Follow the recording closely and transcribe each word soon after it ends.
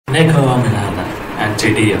Niko Omilana and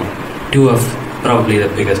Jidion, two of probably the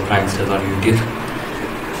biggest pranksters on YouTube,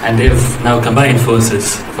 and they've now combined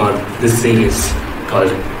forces for this series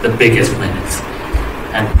called The Biggest Menace.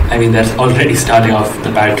 And I mean, they're already starting off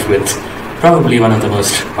the bat with probably one of the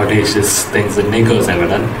most audacious things that Niko's ever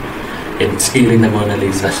done in stealing the Mona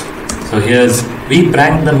Lisa. So here's, we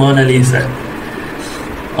pranked the Mona Lisa.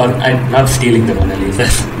 Or not stealing the Mona Lisa,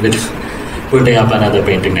 but putting up another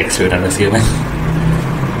painting next to it, I'm assuming.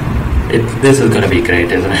 This is going to be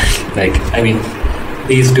great, isn't it? Like, I mean,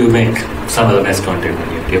 these two make some of the best content on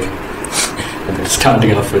YouTube. And they're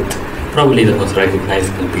starting off with probably the most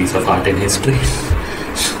recognizable piece of art in history.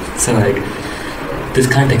 So, like, this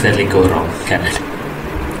can't exactly go wrong, can it?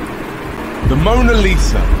 The Mona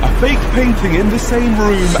Lisa, a fake painting in the same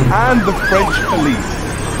room, and the French police.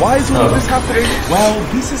 Why is all of this happening? Well,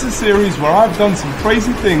 this is a series where I've done some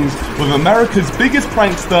crazy things with America's biggest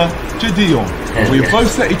prankster, Jidion. We've both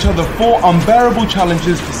set each other 4 unbearable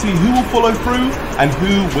challenges to see who will follow through and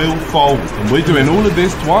who will fold. And we're doing all of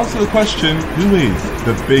this to answer the question, who is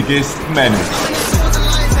the biggest menace?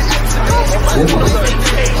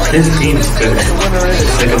 This seems good.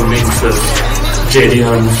 It's like a mix of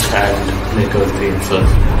Jidion and Niko's theme, so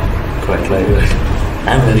quite like that.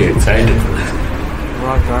 I'm very excited for this.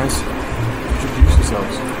 Alright guys, introduce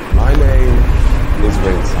yourselves. My name is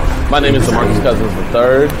Vince. My name is Marcus Cousins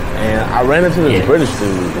III, and I ran into this British dude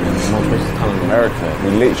in the most recent time in America. We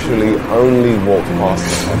literally only walked past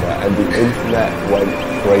each other and the internet went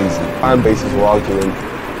crazy. Fan bases were arguing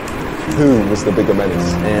who was the bigger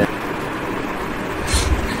menace. And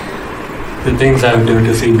the things I would do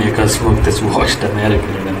to see Niko smoke this washed American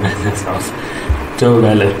in a menace off. Joe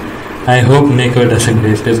Weller. I hope Niko doesn't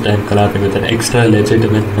waste his time collabing with an extra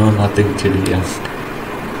legitimate know-nothing Jidion.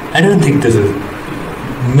 I don't think this is...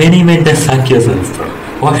 Many men just suck yourself, bro.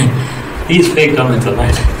 Why? These fake comments are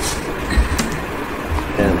bad.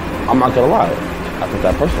 And I'm not gonna lie, I took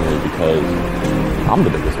that personally because I'm the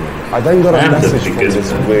biggest menace. I then got a message from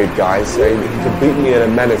this weird guy saying that he could beat me in a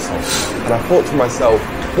menace off. And I thought to myself,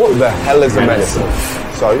 what the hell is a menace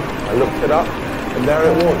off? So I looked it up. And there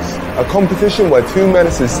it was. A competition where 2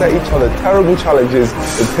 menaces set each other terrible challenges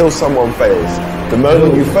until someone fails. The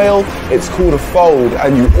moment you fail, it's called a fold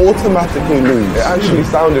and you automatically lose. It actually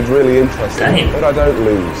sounded really interesting, but I don't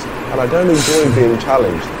lose. And I don't enjoy being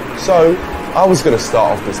challenged. So, I was going to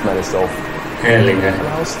start off this menace off. And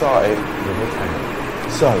I'll start it with a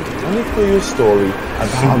tale. So, let me tell you a story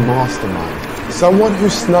about a mastermind. Someone who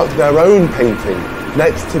snuck their own painting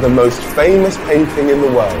next to the most famous painting in the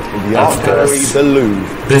world, in the art gallery, the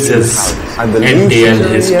Louvre. This is and the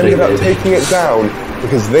Louvre ended up taking it down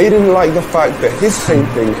because they didn't like the fact that his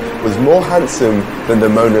painting was more handsome than the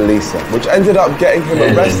Mona Lisa, which ended up getting him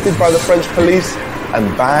arrested by the French police and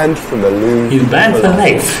banned from the Louvre. He's banned for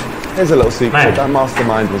life. Here's a little secret, that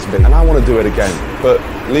mastermind was me, and I want to do it again, but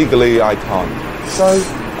legally I can't. So,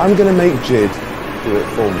 I'm going to make Jid do it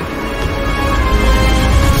for me.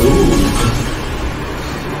 Ooh.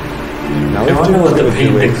 Now, I wonder what the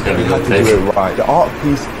painting's going to look like. Do it right. The art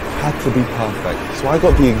piece had to be perfect. So I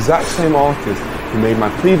got the exact same artist who made my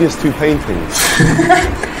previous 2 paintings.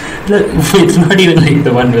 Look, it's not even like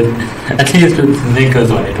the one with, at least with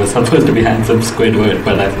Niko's one, it was supposed to be handsome Squidward,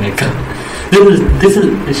 but that's Niko. This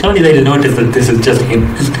is, surely they noticed that this is just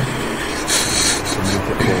him.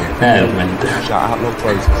 Shout out, Lock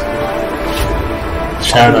Roses.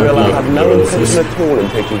 Shout out, I had no intention at all in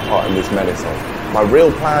taking part in this menace off. My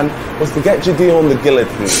real plan was to get Jidion on the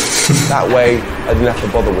guillotine. That way, I didn't have to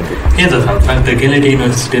bother with it. Here's a fun fact, the guillotine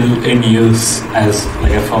was still in use as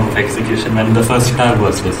like a form of execution when the first Star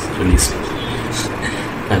Wars was released.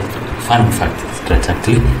 But fun fact, Stretch,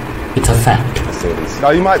 actually. It's a fact. Now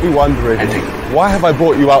you might be wondering, why have I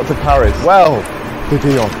brought you out to Paris? Well,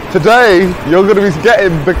 Jidion, today you're going to be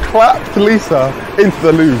getting the clapped Lisa into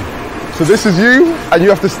the Louvre. So this is you, and you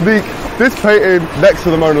have to sneak this painting next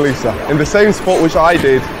to the Mona Lisa in the same spot which I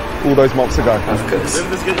did all those months ago. Didn't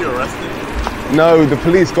this get you arrested? No, the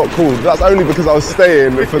police got called. That's only because I was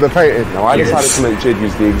staying for the painting. Now I decided to make Jid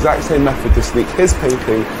use the exact same method to sneak his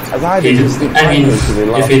painting as I did to sneak my painting.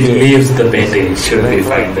 If he leaves the painting, it should be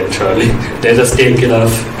fine then, surely. They just take it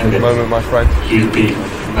off and then moment, my friend. He'll be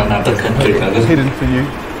in another country. Hidden for you.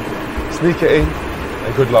 Sneak it in.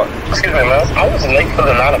 And good luck. Excuse me, man. I was late for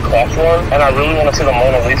the 9 o'clock one, and I really want to see the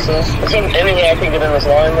Mona Lisa. Is there any way I can get in this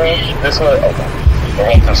line, man? This way? Okay. We're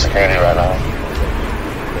going through security right now.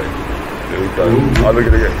 There we go. I'm going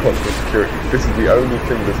to get caught for security. This is the only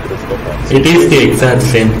thing that's going to stop us. It is the exact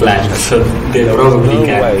same plan, so they probably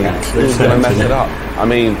can't catch this. Who's going to mess it up? I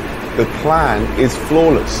mean, the plan is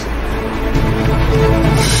flawless.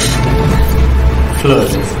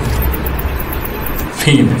 Flawless.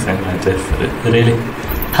 penis and I just really.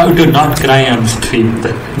 How to not cry on stream?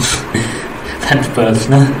 That's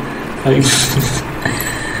personal.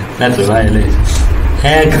 That's a violation.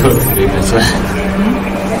 Hair growth cream as well.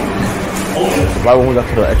 Right when we got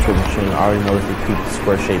to the X-ray machine, I already noticed the two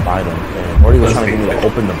square-shaped items. And Brody was trying to get me to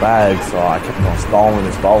open the bag, so I kept on stalling.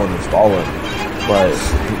 But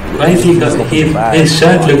why is he got his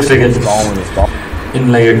shirt looks like it's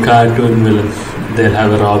in like a cartoon villain. They'll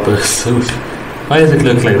have a robber suit. Why does it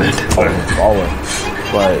look like that?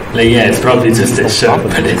 But like yeah, it's probably just a shirt,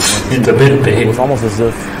 but it's a bit big. It was almost as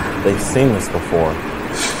if they've seen this before.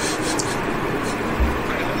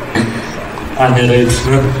 And it is.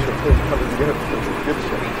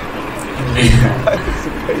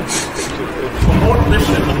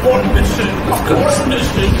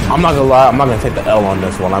 I'm not gonna lie, I'm not gonna take the L on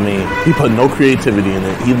this one. I mean, he put no creativity in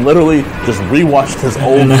it. He literally just rewatched his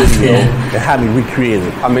old video and had me recreate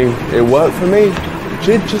it. I mean, it worked for me.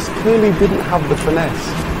 Jid just clearly didn't have the finesse.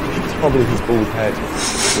 It's probably his bald head.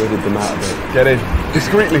 Weirded them out a bit. Get in.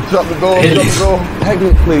 Discreetly. Shut the door. Really? Shut the door.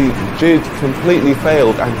 Technically, Jid completely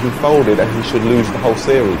failed and he folded and he should lose the whole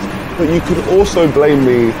series. But you could also blame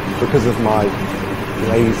me because of my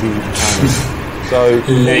lazy planning. So what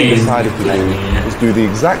we decided to do was do the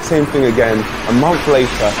exact same thing again a month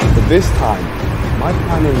later, but this time, my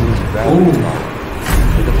planning was very well.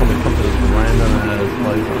 They told me come to this random ass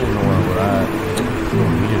place. I don't know where we're at.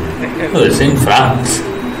 Oh, it's in France.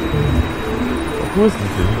 Who is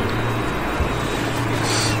this dude?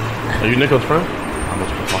 Are you Niko's friend?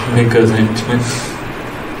 Niko's henchman.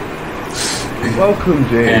 Welcome,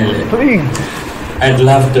 James. Please. I'd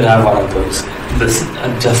love to have one of those. This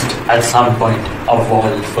just at some point a wall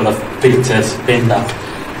full of pictures pinned up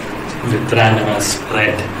with randomness,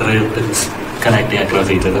 red ribbons connecting across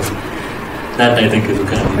each other. That I think is going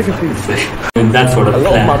to be fun. That's what A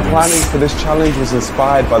lot plan of my is. planning for this challenge was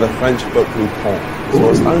inspired by the French book Lupin, so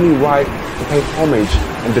it's only right to pay homage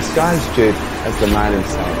and disguise Jid as the man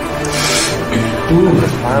himself. The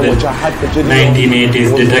plan which I had for Jidion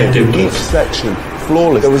 1980s was detective each book. section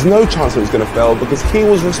flawless. There was no chance it was going to fail because he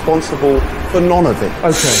was responsible for none of it.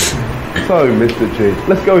 Okay. So, Mr. G,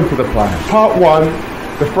 let's go into the plan. Part 1,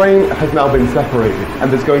 the frame has now been separated,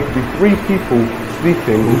 and there's going to be 3 people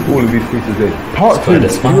sleeping with all of these pieces in. Part 2, quite a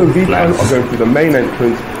smart you and Vito plan. are going through the main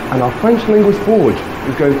entrance, and our French linguist Forge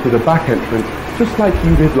is going through the back entrance, just like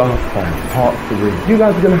you did last time. Part 3. You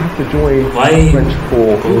guys are going to have to join Why? French 4.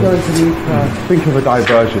 You're going to need to think of a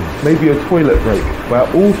diversion, maybe a toilet break, where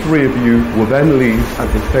all 3 of you will then leave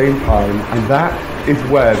at the same time, and that is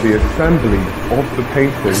where the assembly of the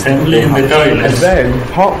painting Assembly in the toilet. And then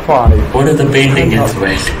part 5. What if the painting gets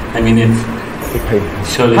wet? I mean, it's The painting.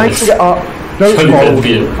 surely Thanks, get up. Don't surely that'd fold.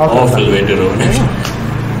 be an How's that awful sound? way to ruin it.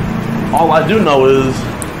 All I do know is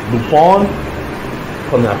Lupin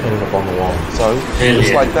putting that painting up on the wall. So, Hell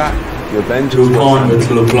just yeah. like that, you're then just Lupin with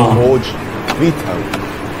Lupin. Forge, Vito,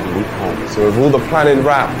 and Lupin. So with all the planning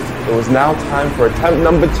wrapped, it was now time for attempt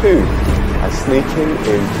number 2, by sneaking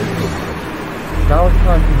into the kitchen. Now it's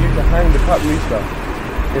time for you to hang the cut Lisa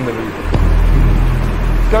in the loop.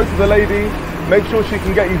 Go to the lady, make sure she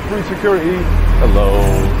can get you through security. Hello,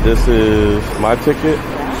 this is my ticket.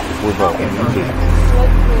 We're voting.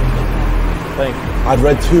 Thank you. I'd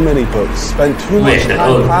read too many books, spent too much Wait,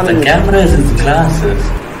 time planning. the cameras and glasses.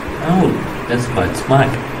 Oh, that's quite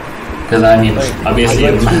smart. Because I mean, obviously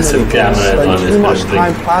a massive camera is spent always too much good thing.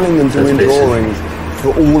 time planning and doing Suspicious. drawings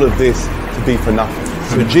for all of this to be for nothing.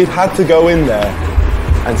 So Jid had to go in there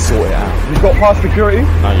and sort it out. You've got past security?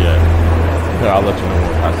 Not yet. Here, I'll let you know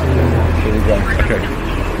what I see. Here we go. Okay.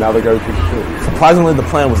 Now they go to the Surprisingly, the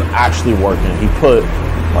plan was actually working. He put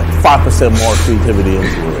like 5% more creativity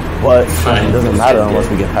into it. But it doesn't matter unless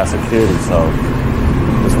we get past security, so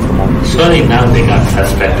this was the moment. Surely now they got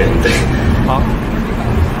suspect anything.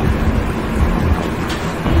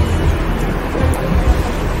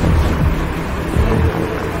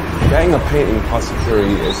 Getting a painting past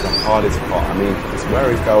security is the hardest part. I mean, it's where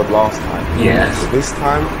he failed last time. Yes. But this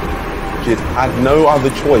time, Jid had no other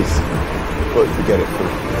choice but to get it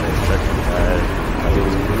through.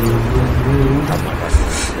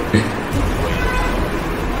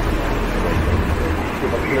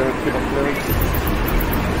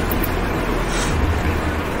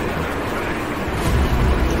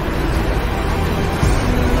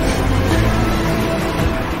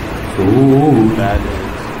 Ooh. Bad.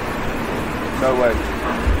 No way.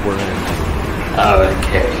 We're in.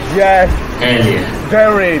 Okay. Yes, Hell yeah.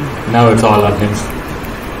 they're in. Now it's all on him.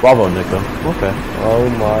 Bravo, Nico. Okay. Oh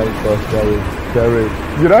my gosh, they're in.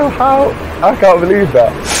 You know how? I can't believe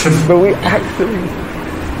that. But we actually...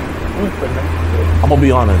 I'm gonna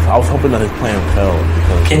be honest. I was hoping that his plan failed.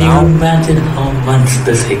 Can you imagine how much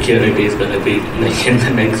the security is gonna be like in the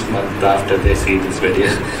next month after they see this video?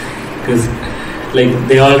 Because like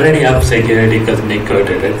they already up security because Niko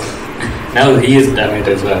did it. Now he is done it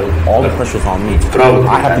as well. All the pressure's on me. Probably.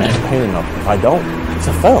 I have to get pain enough. If I don't, it's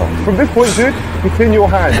a fail. From this point, dude, it's in your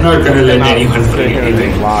hands. I'm not gonna let anyone bring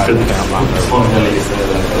anything.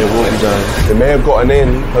 It will be done. They may have gotten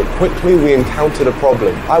in, but quickly we encountered a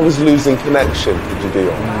problem. I was losing connection to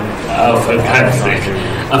Jidion. Oh, for God's sake.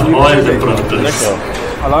 Of all the problems.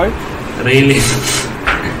 Hello? Really?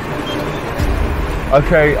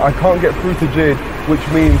 Okay, I can't get through to Jid, which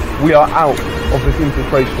means we are out of this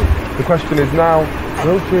infiltration. The question is now,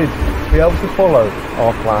 will Jid be able to follow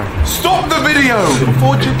our plan? Stop the video!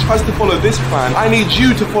 Before Jid tries to follow this plan, I need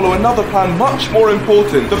you to follow another plan much more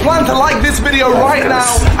important. The plan to like this video right now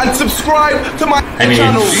and subscribe to my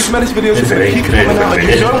channel. These Menace videos are going to keep coming out and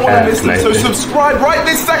you don't want to miss them. So subscribe right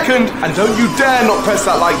this second and don't you dare not press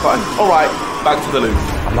that like button. Alright, back to the Louvre.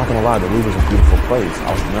 I'm not gonna lie, the Louvre is a beautiful place.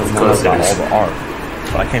 I was never about all the art.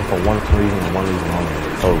 But I came for one reason and one reason only.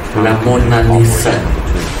 So La Mona Lisa.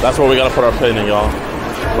 That's where we gotta put our pin in, y'all.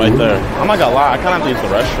 Right there. I'm not gonna lie, I kinda have to use the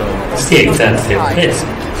restroom. It's the exact same place.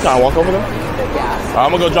 Can I walk over there?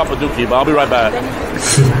 I'm gonna go drop a dookie, but I'll be right back.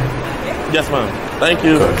 Yes, ma'am. Thank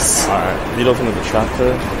you. Alright, Vito's in the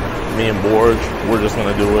detractor. Me and Borge, we're just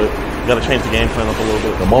gonna do it. We gotta change the game plan up a little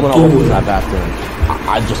bit. The moment I walked into that bathroom,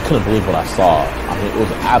 I just couldn't believe what I saw. I mean, it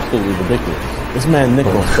was absolutely ridiculous. This man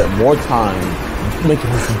Niko spent more time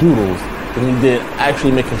making his doodles than he did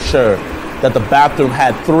actually making sure that the bathroom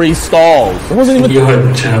had 3 stalls. It wasn't even.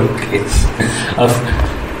 You're joking.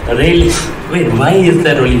 Really? Wait, why is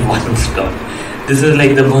there only 1 stall? This is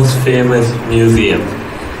like the most famous museum.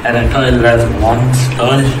 And I thought it has 1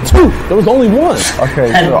 stall. 2! There was only 1. Okay,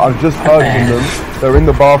 so I've just heard from them. They're in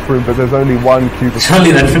the bathroom, but there's only 1 cubicle.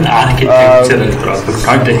 Surely that's an architectural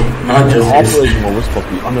problem, not just the operation where we're supposed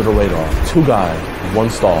to be under the radar. 2 guys, 1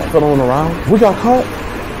 stall. Fiddling around. We got caught.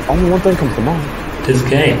 Only one thing comes to mind. This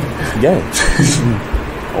game. Game.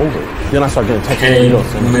 Over. Then I start getting texts from Vito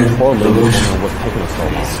saying the poor lady was taking us so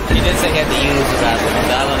long. You did say he had to use the bathroom. I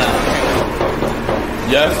don't know.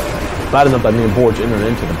 Yes. Bad enough that me and Borge entered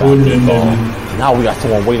into the bathroom stall. Now we got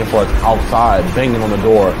someone waiting for us outside, banging on the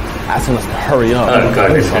door, asking us to hurry up. Oh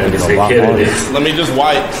God, it's going to security. Let me just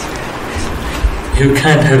wipe. You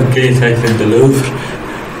can't have gay sex in the Louvre.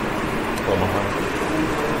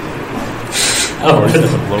 Oh,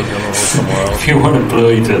 if you want to blow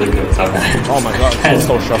each other, go somewhere. Oh my God, it's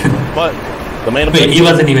so shuffling. But the main Wait, he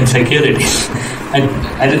wasn't even security.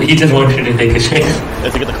 He just wanted to take a shake.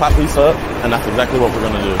 Is to get the clap piece up, and that's exactly what we're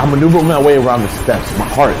gonna do. I maneuvered my way around the steps. My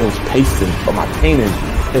heart, it was pacing, but my painting,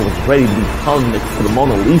 it was ready to be hung next to the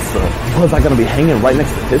Mona Lisa. Was I gonna be hanging right next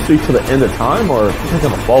to history to the end of time, or was I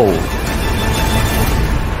gonna fold?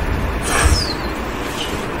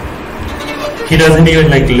 He doesn't even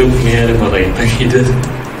like look near him or anything. He just,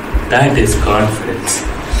 that is confidence.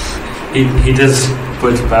 He just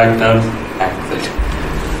puts back down and it.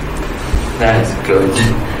 That is good.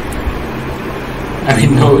 I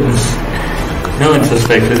mean, no one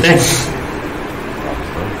suspected that.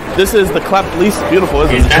 This is the clap police. Beautiful,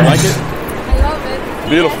 isn't it? You like it? I love it.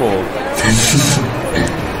 Beautiful.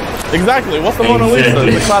 Exactly. What's the Mona Lisa?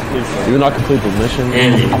 The clap police. Even though I completed the mission,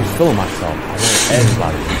 I was feeling myself. I wanted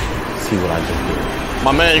everybody to see what I just did.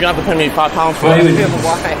 My man, you're gonna have to pay me £5 for it.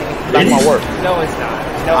 Why? That's my work. No, it's not.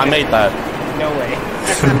 No I made that. No way.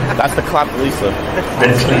 That's the clap Lisa.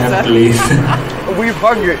 That's clap Lisa. We've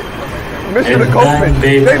hung it. Mission And accomplished. that,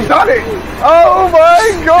 They've done it. Oh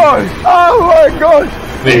my God. Oh my God.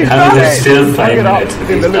 Wait, how is it still 5 Hung it up minutes? in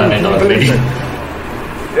the He's done it Louvre. already.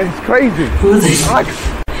 It's crazy. Who's this?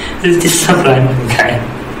 This is just some random guy.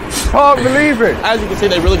 Can't believe it. As you can see,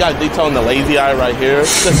 they really got detail in the lazy eye right here.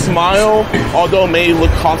 The smile, although it may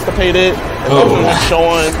look constipated, it's also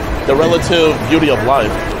showing the relative beauty of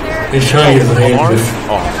life. He's showing his face Omar? with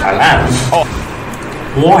alarms. Oh.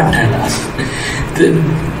 What alarms?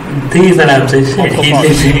 These alarms are shit. He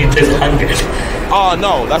literally just hung it. Oh,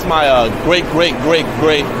 no, that's my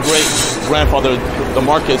great-great-great-great-great-grandfather, the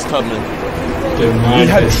Marcus Tubman. He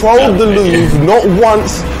had trolled the Louvre not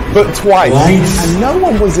once, but twice. And no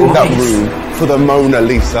one was in that room for the Mona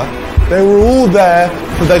Lisa. They were all there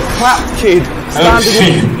for the clap kid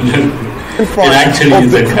standing in front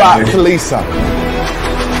of the clap Lisa.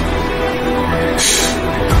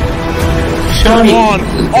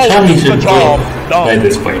 Surely should go by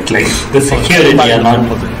this point. Like, the security are not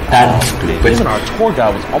that stupid. Even our tour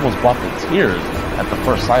guide was almost brought to tears at the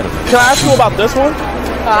first sight of it. Can I ask you about this one?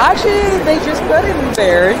 Actually, they just put it in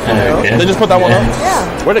there. Okay. They just put that one up? Yeah.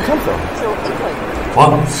 Where'd it come from? So, England.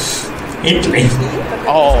 What? Italy?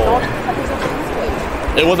 Oh.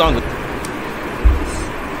 It was on the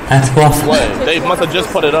That's what. They must have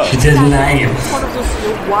just put it up. She just lying. One of those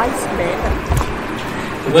wise men.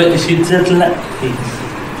 Well, she just lying.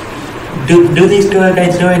 Do these tour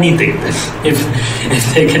guys know anything? If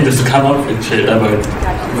they can just come up with shit about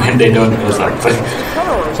when they don't know something.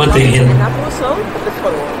 What the hell?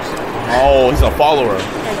 Oh, he's a follower.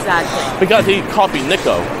 Exactly. Because he copied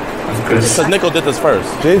Niko. Of course. Because Niko did this first.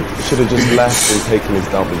 Jid should have just left and taken his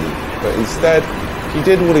W, but instead, he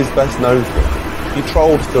did what he's best known for. He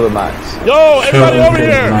trolled to the max. Yo, everybody over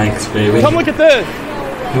here! Max, baby. Come look at this!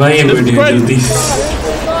 Why would you do this?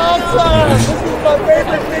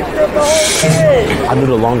 I knew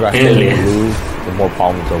the longer I stayed in the Louvre, the more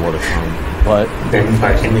problems there were to come. But then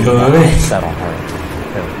fucking go away. Set on her.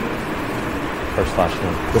 Okay. First flash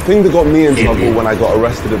him. The thing that got me in trouble when I got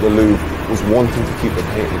arrested at the Louvre was wanting to keep the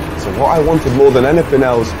painting. So what I wanted more than anything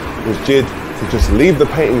else was Jid to just leave the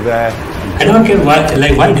painting there. I don't get why.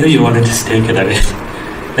 Like, why do you want to just take it away?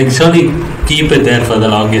 Like, surely keep it there for the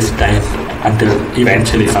longest time until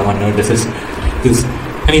eventually someone notices. Because,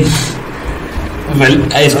 I mean, well,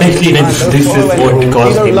 especially when this is what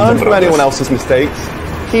caused him. He don't learn from anyone else's mistakes.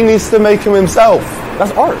 He needs to make them himself.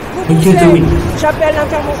 That's art. What are you doing?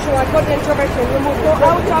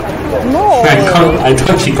 No. I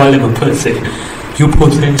thought she called him a pussy. You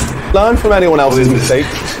pussy. Learn from anyone else's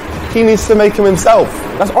mistakes. He needs to make them himself.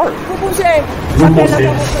 That's art. No.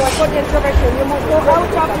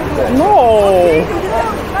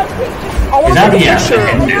 Is that the answer?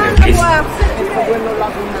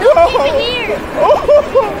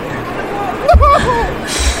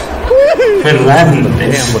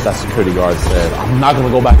 Damn what that security guard said. I'm not gonna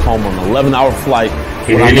go back home on an 11-hour flight.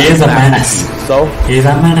 He really is a menace. So he's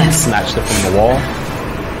a menace. Snatched it from the wall.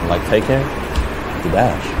 Like take it. The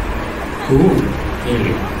dash. Ooh.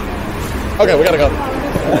 Okay, we gotta go.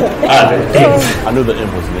 I knew the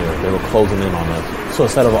end was near. They were closing in on us. So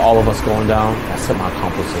instead of all of us going down, I sent my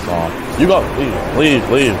accomplices off. You go. Leave.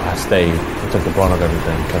 I stayed. I took the brunt of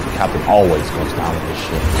everything because the captain always goes down with this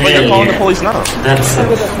shit. But you're calling the police now. That's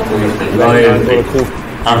loyalty.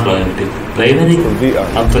 Not loyalty. Bravery? From Vito.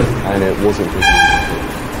 And it wasn't his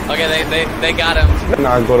music. Okay, they got him. And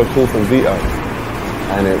I got a call from Vito.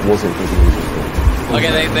 And it wasn't his music. Okay,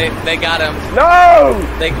 they got him. No!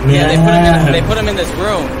 They put him in this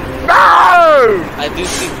room. No! I do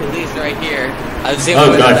see police right here. I see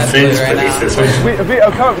God, French right police. Vito,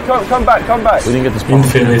 come back. We didn't get this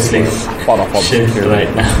infamously fought off all the shit security.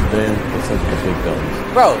 right now. Then it says the big guns.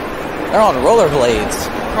 Bro, they're on rollerblades.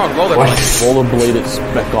 They're on rollerblades. Rollerbladed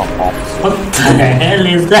spec off officer. What the hell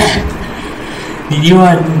is that? You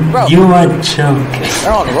are joking.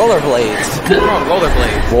 They're on rollerblades. They're on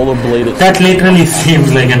rollerblades. Rollerbladed. That literally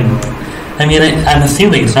seems like an. I mean, I'm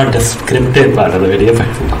assuming it's not the scripted part of the video, but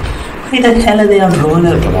why the hell are they on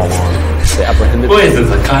rollerblades? They apprehended. What is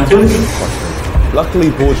this, a cartoon? Luckily,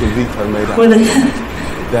 Borgia and Vito made out. What the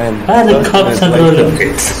Then, why are the cops on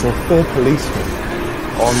rollerblades? So 4 policemen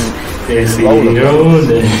on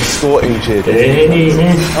rollerblades escorting Jid.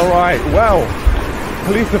 Alright, well,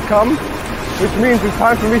 police have come, which means it's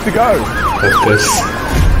time for me to go. Of course.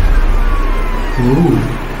 Ooh.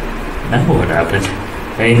 Now what happened?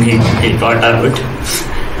 I mean, he got out.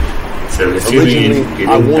 So originally,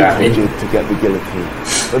 I wanted Jid to get the guillotine.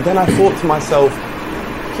 But then I thought to myself,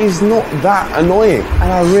 he's not that annoying.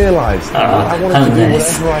 And I realised I wanted to do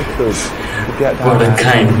whatever I could to get that. What a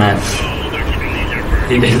kind man.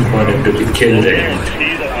 He didn't want him to be killed anymore.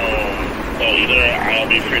 So either I'll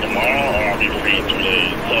be free tomorrow or I'll be free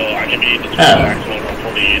today. So I can be between maximum of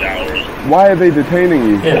 48 hours. Why are they detaining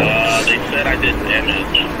you? They said I did damage.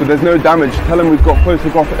 But there's no damage. Tell them we've got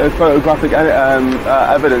photographic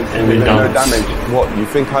evidence and there's no damage. What, you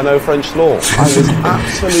think I know French law? I was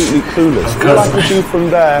absolutely clueless. All I could do from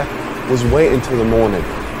there was wait until the morning.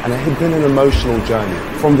 And it had been an emotional journey.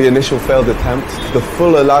 From the initial failed attempt to the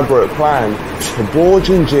full elaborate plan to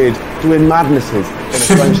Borgia and Jid doing madnesses in a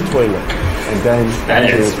French toilet. And then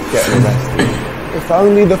Jid getting arrested. If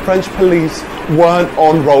only the French police weren't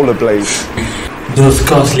on rollerblades. Those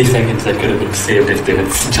costly seconds that could have been saved if they had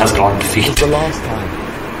just on feet. The last time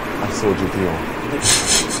I saw Jidion.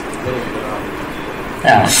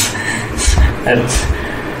 That's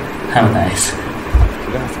how nice.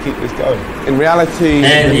 We're going to have to keep this going. In reality,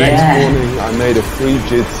 the next morning I made a free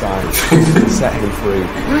Jid sign and set him free.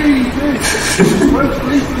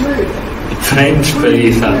 French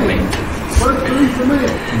police are linked.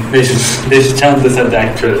 There's chances of the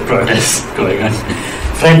actual protest going on.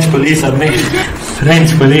 French police are made.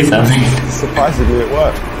 French police are made. Surprisingly, it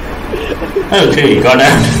worked. Okay, he got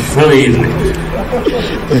out so easily.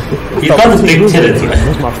 He got the picture as well. It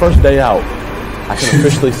was my first day out. I can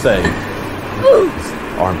officially say,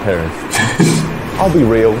 are in Paris. I'll be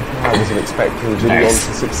real. I wasn't expecting Jidion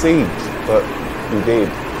to succeed, but he did.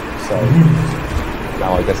 So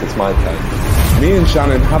now I guess it's my turn. Me and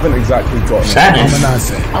Shannon haven't exactly got Shannon?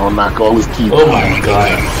 I will knock all his teeth. Oh my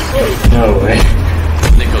god. No way.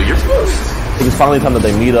 Niko, you're close. I think it's finally time that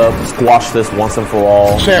they meet up, squash this once and for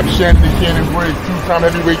all. Champ Shannon Cannon Bridge, 2-time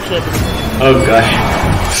heavyweight champion. Oh god.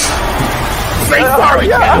 Say sorry,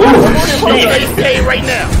 champ. Say right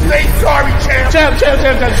now. Say sorry, champ. Champ.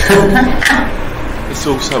 It's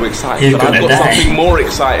all so exciting, but I've got something more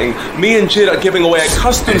exciting. Me and Jid are giving away a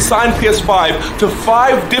custom signed PS5 to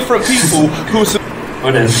 5 different people who...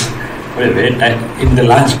 What is it? In the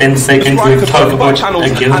last 10 seconds subscribe we to talk both of our about channels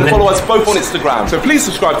and follow us both on Instagram. So please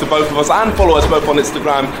subscribe to both of us and follow us both on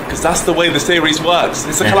Instagram, because that's the way the series works.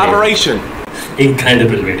 It's a collaboration.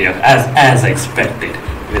 Incredible video, as expected,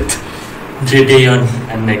 with Jidion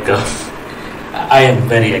and Niko. I am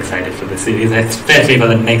very excited for the series, especially for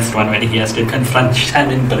the next one when he has to confront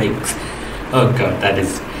Shannon Briggs. Oh god,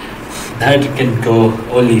 that can go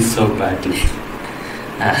only so badly.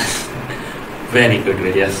 Very good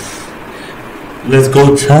videos. Let's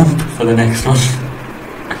go champ for the next one.